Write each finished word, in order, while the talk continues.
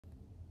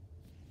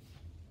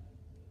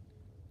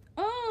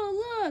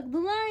Look, the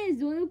lion's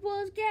doing a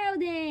Polish cow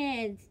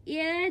dance.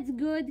 Yeah, that's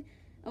good.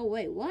 Oh,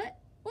 wait, what?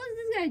 What is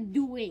this guy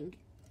doing?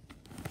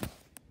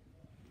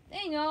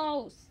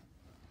 Thanos!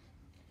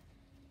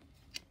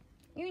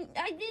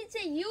 I didn't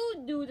say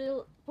you do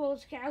the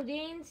Polish cow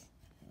dance.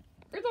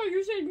 I thought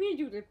you said me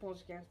do the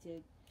Polish cow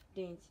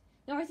dance.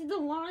 No, I said the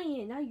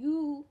lion, not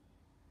you.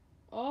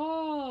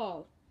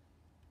 Oh.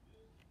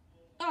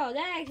 Oh,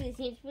 that actually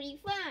seems pretty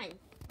fun.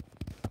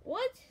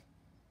 What?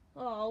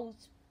 Oh,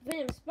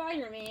 Venom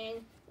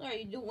Spider-Man. What are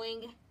you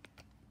doing?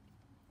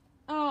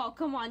 Oh,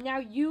 come on. Now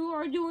you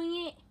are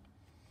doing it?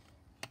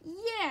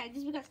 Yeah,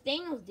 just because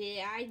Thanos did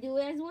it, I do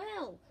it as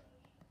well.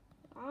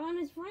 I'm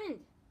his friend.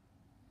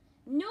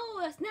 No,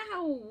 that's not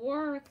how it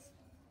works.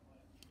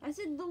 I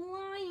said the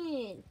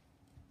lion.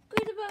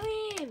 Good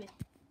about him.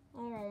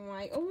 Oh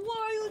my, what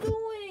are you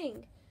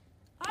doing?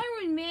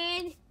 Iron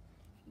Man.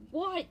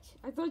 What?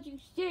 I thought you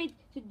said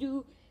to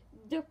do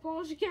the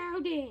Polish cow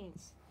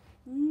dance.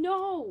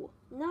 No,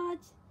 not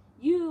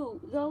you,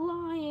 the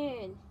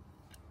lion.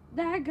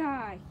 That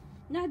guy,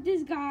 not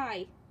this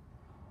guy.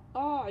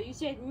 Oh, you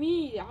said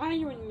me, the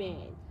Iron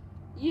Man.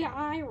 Yeah,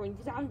 Iron,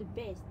 because I'm the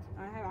best.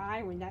 I have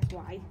iron, that's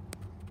why.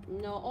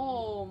 No,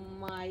 oh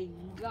my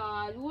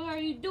God. What are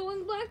you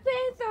doing, Black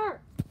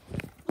Panther?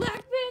 Black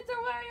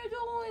Panther, what are you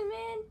doing,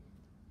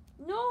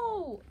 man?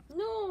 No,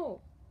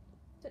 no,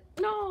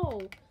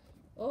 no.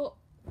 Oh,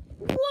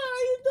 what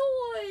are you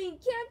doing?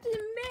 Captain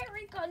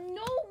America,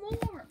 no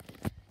more.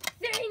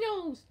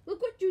 Thanos,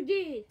 look what you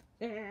did.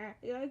 Yeah,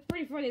 it's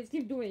pretty funny. Let's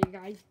keep doing it,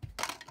 guys.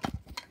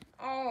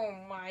 Oh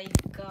my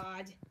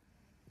God.